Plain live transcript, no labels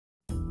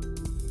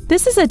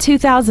This is a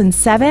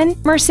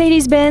 2007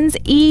 Mercedes-Benz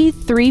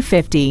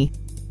E350.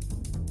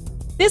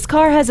 This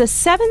car has a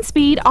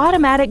 7-speed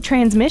automatic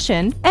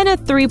transmission and a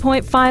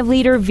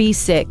 3.5-liter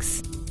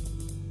V6.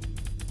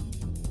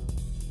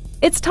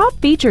 Its top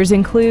features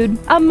include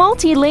a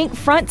multi-link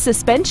front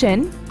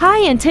suspension,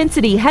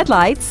 high-intensity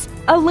headlights,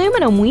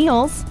 aluminum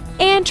wheels,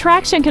 and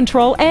traction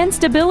control and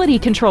stability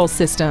control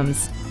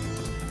systems.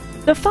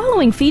 The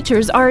following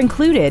features are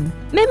included: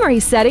 memory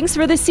settings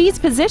for the seat's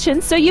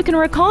position so you can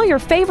recall your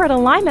favorite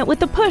alignment with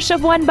the push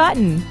of one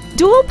button,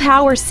 dual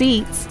power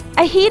seats,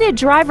 a heated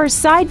driver's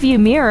side view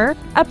mirror,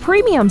 a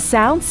premium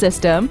sound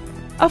system,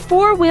 a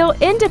 4-wheel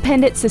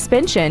independent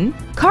suspension,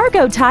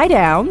 cargo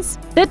tie-downs,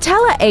 the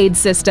tele-aid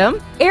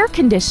system, air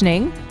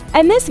conditioning,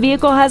 and this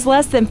vehicle has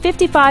less than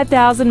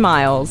 55,000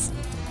 miles.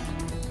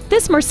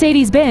 This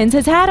Mercedes-Benz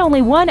has had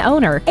only one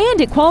owner and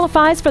it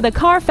qualifies for the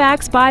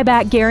Carfax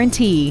buyback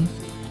guarantee.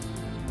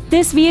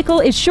 This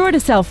vehicle is sure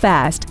to sell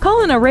fast.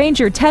 Call and arrange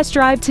your test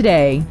drive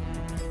today.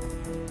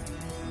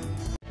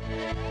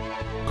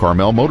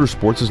 Carmel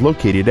Motorsports is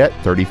located at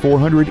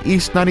 3400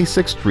 East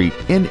 96th Street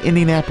in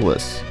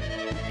Indianapolis.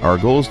 Our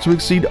goal is to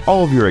exceed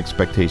all of your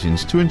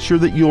expectations to ensure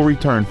that you'll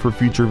return for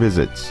future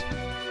visits.